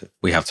 If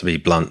we have to be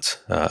blunt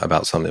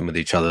about something with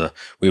each other,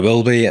 we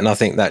will be. And I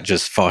think that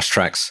just fast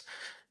tracks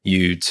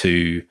you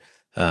to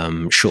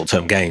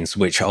short-term gains,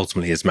 which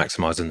ultimately is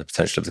maximizing the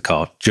potential of the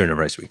car during a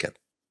race weekend.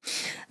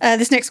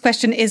 This next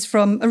question is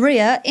from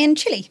Maria in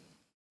Chile.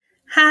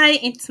 Hi,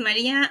 it's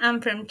Maria.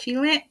 I'm from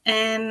Chile,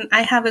 and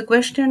I have a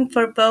question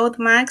for both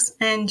Max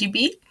and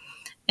GB.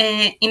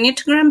 In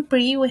each Grand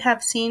Prix, we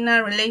have seen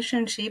a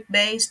relationship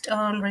based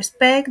on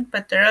respect,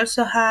 but there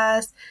also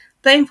has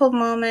playful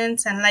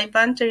moments and light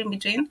banter in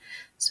between.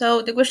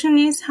 So the question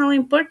is how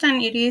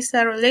important it is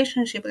a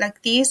relationship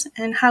like this,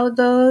 and how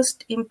does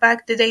it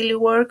impact the daily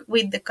work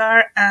with the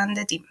car and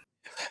the team?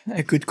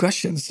 Good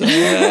questions.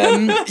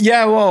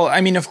 Well,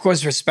 I mean, of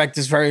course, respect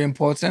is very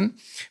important.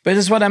 But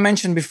it's what I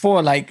mentioned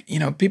before. Like,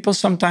 people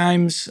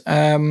sometimes,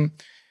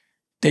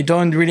 they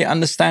don't really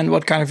understand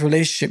what kind of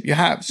relationship you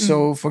have.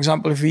 So, for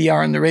example, if we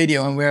are on the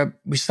radio and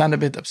we sound a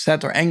bit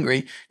upset or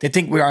angry, they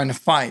think we are in a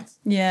fight.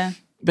 Yeah.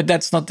 But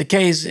that's not the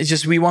case. It's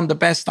just we want the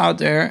best out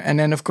there. And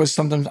then, of course,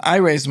 sometimes I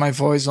raise my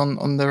voice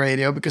on the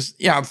radio because,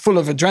 I'm full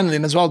of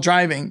adrenaline as well,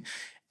 driving.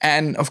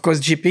 And, of course,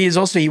 GP is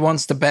also, he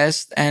wants the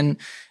best. And,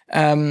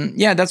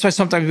 that's why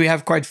sometimes we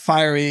have quite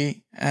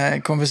fiery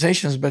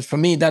conversations. But for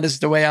me, that is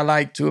the way I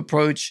like to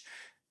approach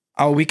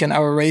our weekend,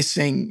 our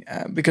racing.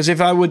 Because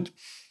if I would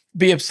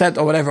be upset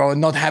or whatever, or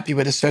not happy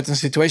with a certain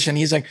situation,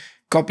 he's like,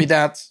 copy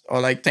that, or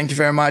like, thank you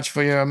very much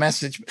for your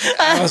message.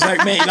 I was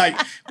like, mate, like,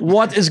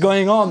 what is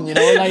going on?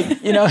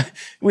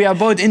 We are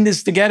both in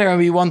this together and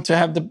we want to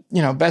have the,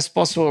 best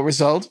possible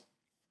result.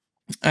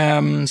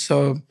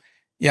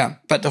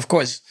 But of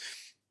course,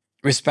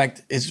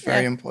 respect is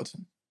very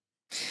important.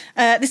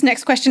 This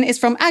next question is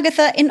from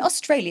Agatha in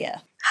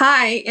Australia.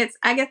 Hi, it's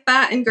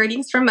Agatha and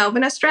greetings from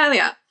Melbourne,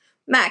 Australia.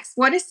 Max,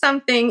 what is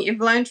something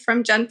you've learned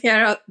from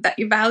Gianpiero that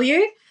you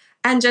value?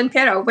 And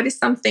Gianpiero, what is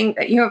something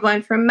that you have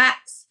learned from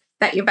Max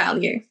that you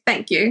value?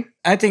 Thank you.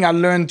 I think I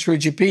learned through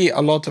GP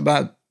a lot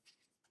about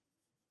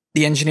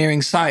the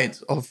engineering side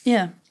of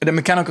the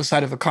mechanical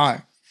side of a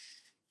car.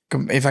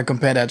 If I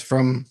compare that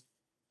from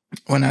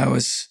when I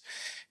was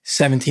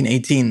 17,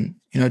 18,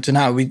 to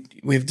now,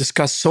 we've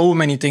discussed so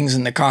many things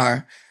in the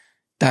car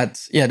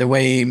that, the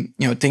way,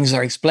 things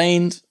are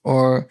explained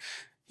or,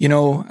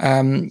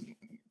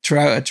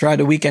 throughout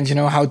the weekend,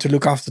 how to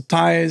look after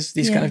tires,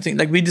 these kind of things.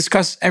 Like, we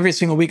discuss every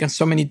single weekend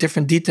so many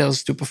different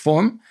details to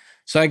perform.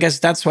 So I guess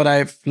that's what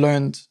I've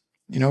learned,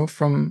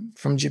 from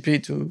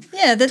GP to be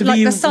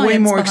the way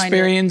more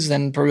experienced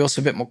and probably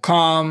also a bit more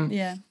calm.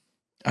 Yeah.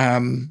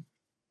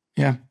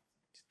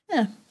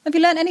 Have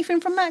you learned anything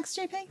from Max,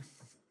 GP?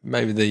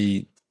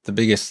 Maybe the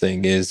biggest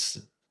thing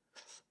is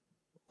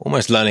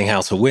almost learning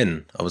how to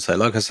win, I would say.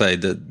 Like I say,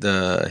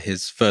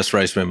 his first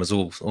race win was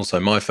also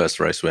my first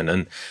race win.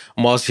 And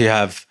whilst you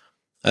have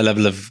a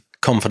level of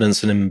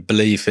confidence and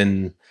belief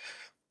in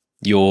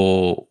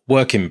your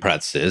working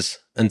practices,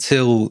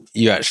 until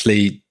you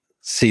actually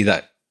see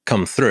that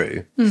come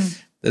through,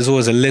 there's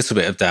always a little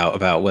bit of doubt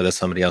about whether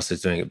somebody else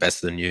is doing it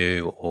better than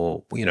you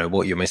or,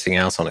 what you're missing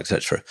out on,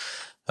 etc.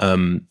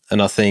 And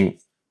I think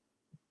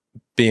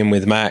being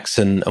with Max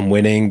and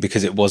winning,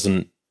 because it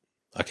wasn't,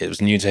 okay, it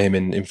was new to him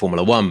in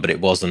Formula One, but it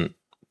wasn't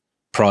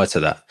prior to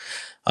that.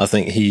 I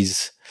think he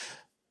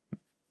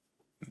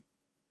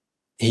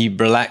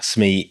relaxed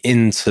me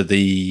into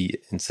the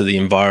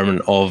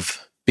environment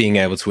of being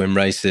able to win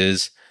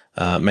races,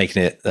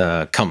 making it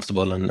a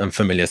comfortable and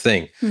familiar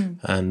thing.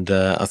 And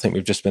I think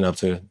we've just been able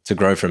to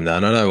grow from there.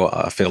 And I know what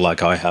I feel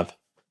like I have.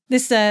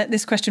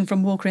 This question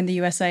from Walker in the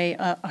USA,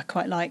 I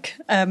quite like.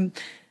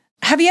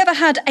 Have you ever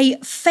had a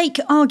fake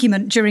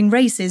argument during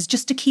races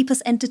just to keep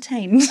us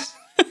entertained?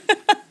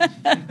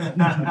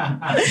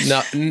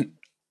 No,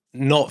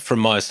 not from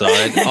my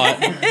side.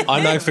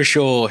 I know for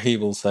sure he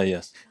will say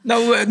yes.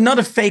 No, not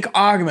a fake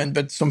argument,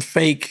 but some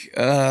fake...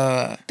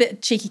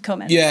 Bit cheeky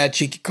comments. Yeah,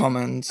 cheeky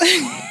comments.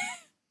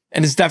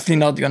 And it's definitely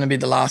not going to be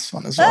the last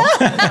one as well.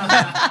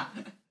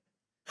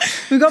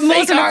 We've got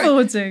more to look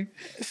forward to.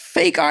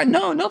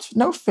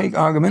 No fake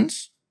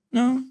arguments.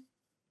 No.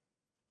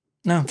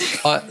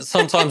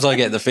 Sometimes I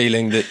get the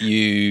feeling that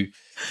you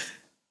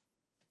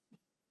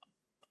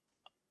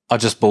are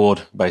just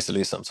bored,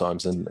 basically.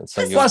 Sometimes, and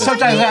saying. Well,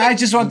 sometimes I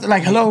just want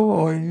like hello,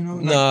 or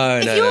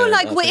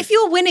If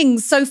you're winning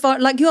so far,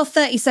 like you're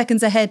 30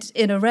 seconds ahead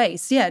in a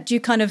race, yeah. Do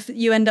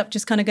you end up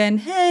just kind of going,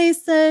 hey,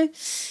 so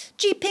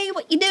GP,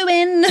 what you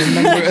doing?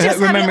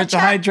 Remember to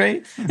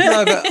hydrate.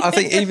 No, but I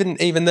think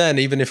even then,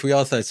 even if we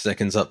are 30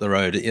 seconds up the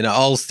road,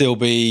 I'll still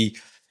be,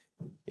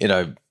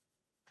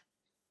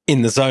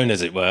 in the zone,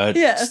 as it were,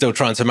 still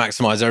trying to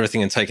maximize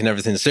everything and taking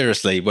everything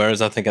seriously.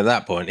 Whereas I think at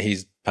that point,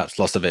 he's perhaps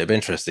lost a bit of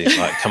interest. He's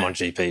like, come on,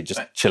 GP,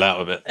 just chill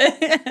out a bit.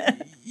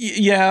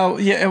 Yeah.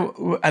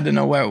 I don't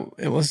know where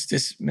it was,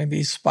 just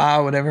maybe Spa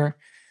or whatever.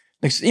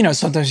 Like,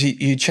 sometimes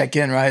you check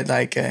in, right?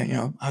 Like,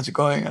 how's it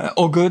going?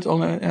 All good? All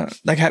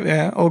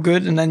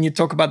good. And then you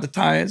talk about the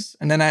tires.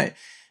 And then I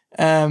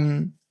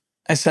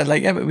said,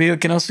 like, yeah, but we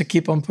can also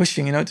keep on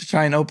pushing, to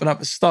try and open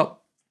up a stop.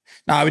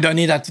 No, we don't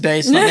need that today.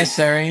 It's not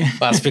necessary.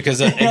 That's because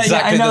at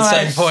exactly the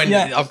same point,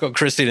 I've got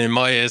Christine in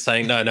my ear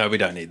saying, no, we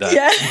don't need that.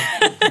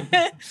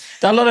 Yeah.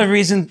 There are a lot of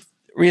reasons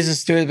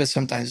to it, but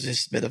sometimes it's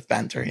just a bit of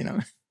banter,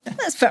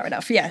 That's fair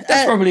enough, yeah.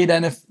 That's probably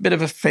then a bit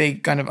of a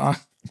fake kind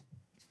of...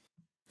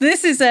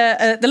 This is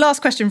the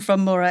last question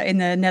from Maura in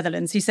the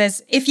Netherlands. He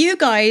says, if you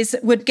guys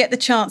would get the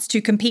chance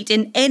to compete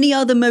in any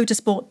other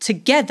motorsport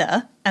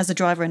together as a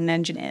driver and an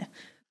engineer,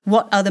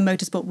 what other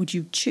motorsport would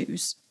you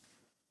choose?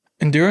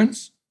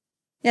 Endurance?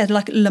 Yeah,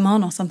 like Le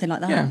Mans or something like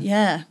that.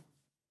 Yeah.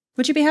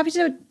 Would you be happy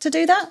to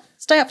do that?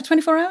 Stay up for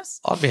 24 hours?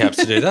 I'd be happy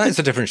to do that. It's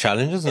a different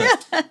challenge, isn't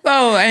it? Yeah.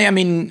 Well, I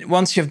mean,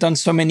 once you've done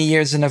so many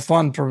years in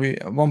F1,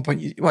 probably at one point,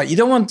 you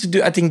don't want to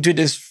do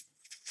this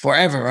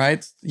forever,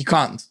 right? You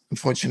can't,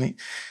 unfortunately.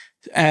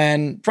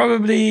 And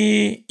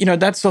probably,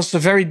 that's also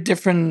a very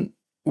different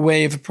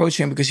way of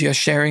approaching it because you're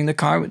sharing the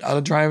car with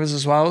other drivers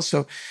as well.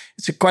 So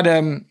it's quite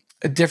a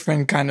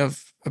different kind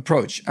of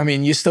approach. I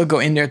mean, you still go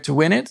in there to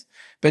win it,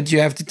 but you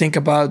have to think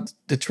about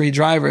the three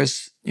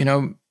drivers,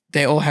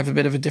 they all have a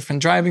bit of a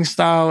different driving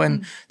style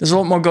and there's a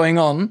lot more going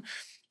on.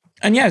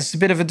 And yeah, it's a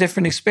bit of a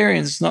different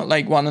experience. It's not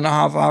like 1.5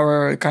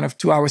 hour, kind of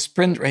 2 hour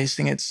sprint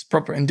racing. It's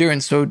proper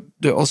endurance. So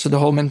also the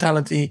whole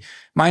mentality,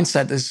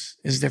 mindset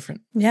is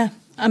different. Yeah.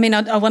 I mean,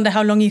 I wonder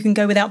how long you can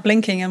go without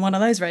blinking in one of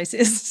those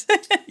races.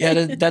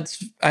 Yeah,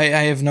 that's I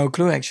have no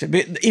clue actually.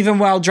 But even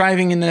while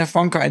driving in an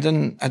F1 car, I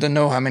don't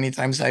know how many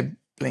times I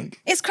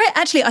blink. It's great.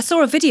 Actually, I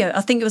saw a video.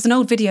 I think it was an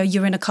old video.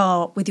 You were in a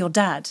car with your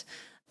dad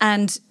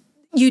and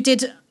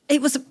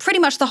it was pretty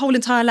much the whole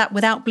entire lap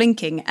without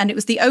blinking. And it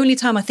was the only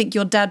time I think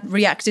your dad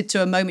reacted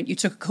to a moment you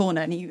took a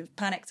corner and he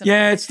panicked.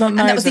 Yeah, it's not nice.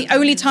 And that was the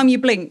only time you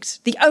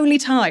blinked. The only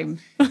time.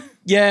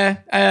 Yeah.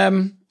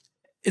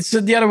 It's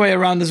the other way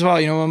around as well.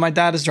 When my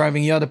dad is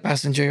driving, the other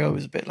passenger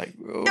always a bit like,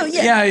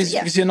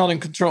 because you're not in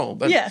control.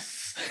 But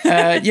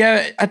I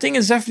think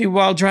it's definitely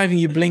while driving,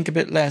 you blink a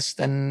bit less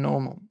than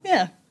normal.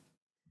 Yeah.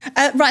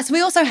 Right, so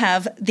we also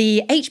have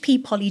the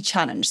HP Poly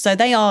Challenge. So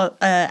they are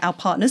our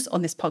partners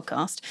on this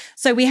podcast.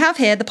 So we have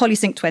here the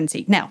PolySync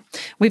 20. Now,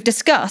 we've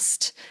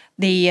discussed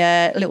the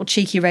little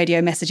cheeky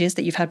radio messages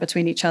that you've had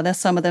between each other.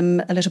 Some of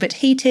them a little bit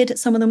heated,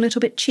 some of them a little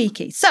bit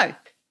cheeky. So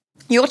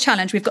your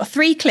challenge, we've got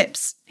 3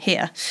 clips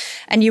here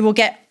and you will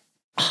get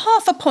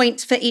half a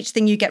point for each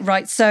thing you get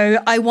right.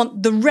 So I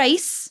want the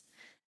race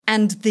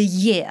and the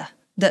year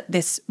that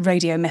this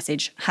radio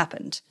message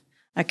happened.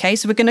 Okay,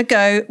 so we're going to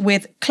go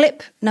with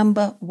clip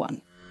number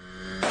 1.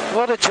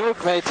 What a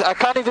joke, mate. I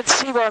can't even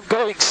see where I'm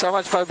going, so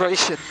much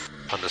vibration.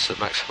 Understood,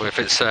 Max. Well, if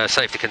it's a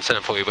safety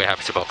concern for you, we're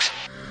happy to box.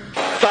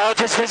 I'll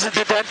just visit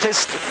the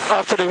dentist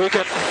after the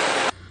weekend.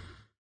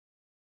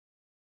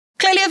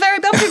 Clearly a very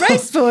bumpy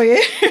race for you.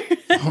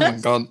 Oh my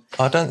God.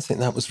 I don't think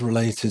that was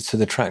related to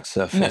the track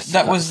surface. No,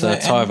 that was the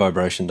tyre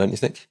vibration, don't you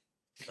think?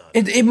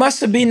 It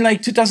must have been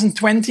like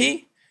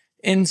 2020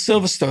 in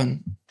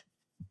Silverstone,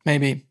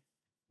 maybe.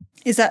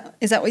 Is that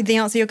the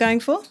answer you're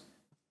going for?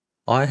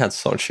 I had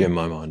Sochi in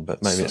my mind,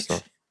 but maybe it's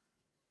not.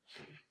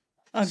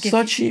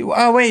 Sochi.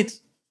 Oh,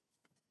 wait.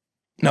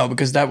 No,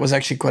 because that was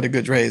actually quite a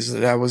good race.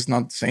 I was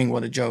not saying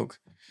what a joke.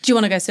 Do you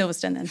want to go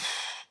Silverstone then?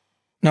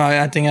 No,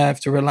 I think I have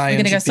to rely on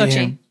GP. We're going to go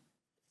Sochi.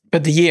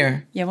 But the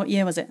year, Yeah, what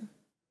year was it?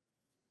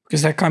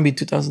 because that can't be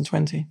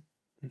 2020.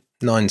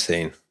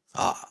 19.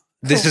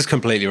 This is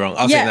completely wrong.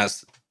 I think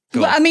that's...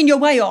 Well, I mean, you're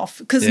way off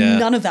because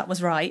none of that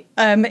was right.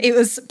 It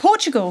was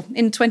Portugal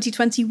in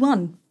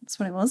 2021. That's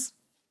what it was.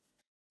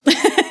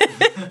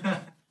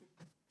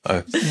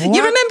 Oh.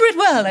 You remember it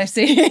well, I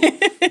see.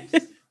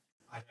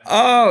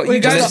 Oh, you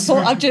guys...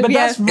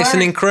 It's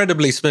an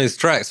incredibly smooth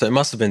track, so it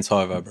must have been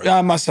tyre vibration. Yeah,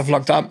 I must have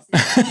locked up.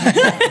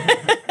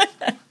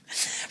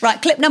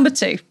 Right, clip number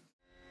 2.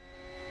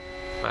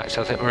 Max,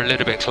 I think we're a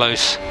little bit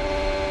close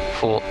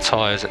for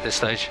tyres at this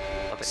stage.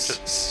 I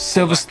think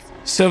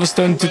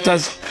Silverstone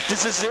 2000.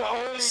 this is the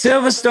only...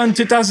 Silverstone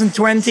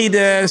 2020, the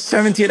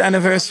 70th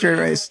anniversary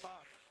race.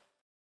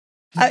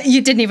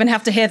 You didn't even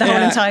have to hear the whole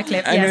entire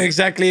clip. I know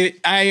exactly.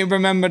 I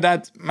remember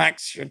that,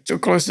 Max, you're too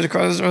close to the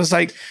cross. I was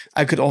like,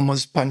 I could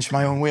almost punch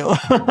my own wheel.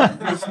 It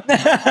was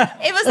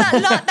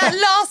that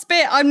last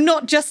bit. I'm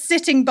not just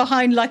sitting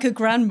behind like a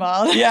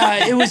grandma.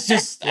 Yeah, it was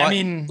just,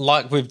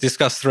 Like we've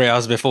discussed 3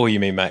 hours before, you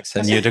mean, Max,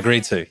 and you'd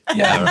agreed to.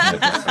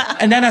 Yeah.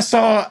 And then I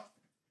saw,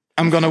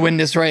 I'm going to win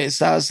this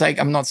race. I was like,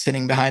 I'm not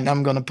sitting behind.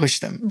 I'm going to push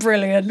them.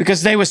 Brilliant.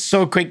 Because they were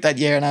so quick that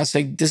year. And I was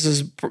like, this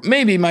is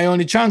maybe my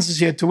only chances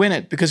here to win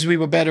it, because we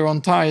were better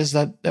on tires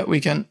that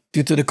weekend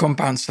due to the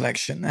compound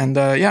selection. And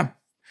I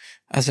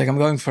was like, I'm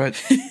going for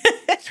it.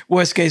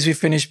 Worst case, we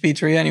finished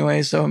P3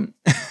 anyway. So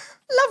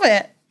love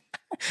it.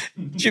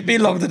 GP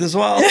loved it as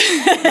well.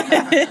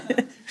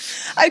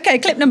 Okay,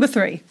 clip number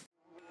 3.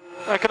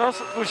 I can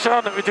also push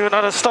on and we do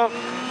another stop.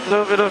 A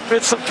little bit of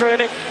bits of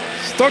training.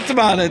 Talked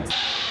about it.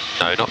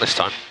 No, not this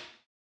time.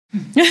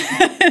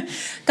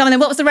 Come on then,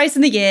 what was the race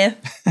in the year?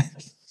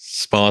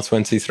 Spa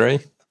 23.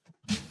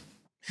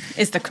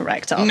 Is the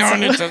correct answer.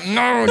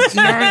 No,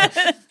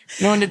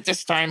 not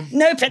this time.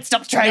 No pit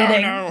stop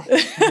training. No.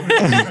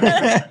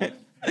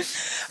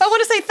 I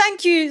want to say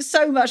thank you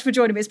so much for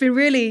joining me. It's been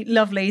really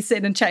lovely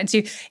sitting and chatting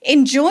to you.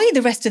 Enjoy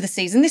the rest of the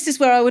season. This is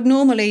where I would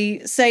normally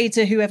say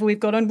to whoever we've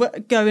got on,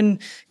 go and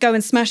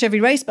smash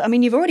every race. But I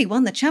mean, you've already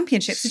won the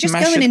championship, so just go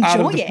and enjoy out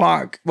of the it.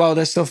 Park. Well,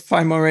 there's still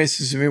 5 more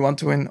races, and we want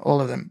to win all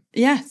of them.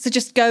 Yeah, so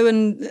just go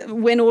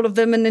and win all of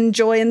them and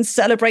enjoy and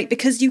celebrate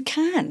because you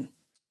can.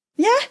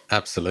 Yeah,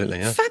 Absolutely,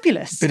 yeah.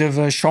 fabulous. Bit of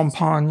a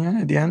champagne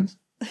at the end.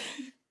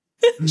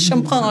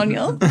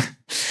 Champagne.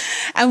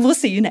 And we'll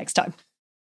see you next time.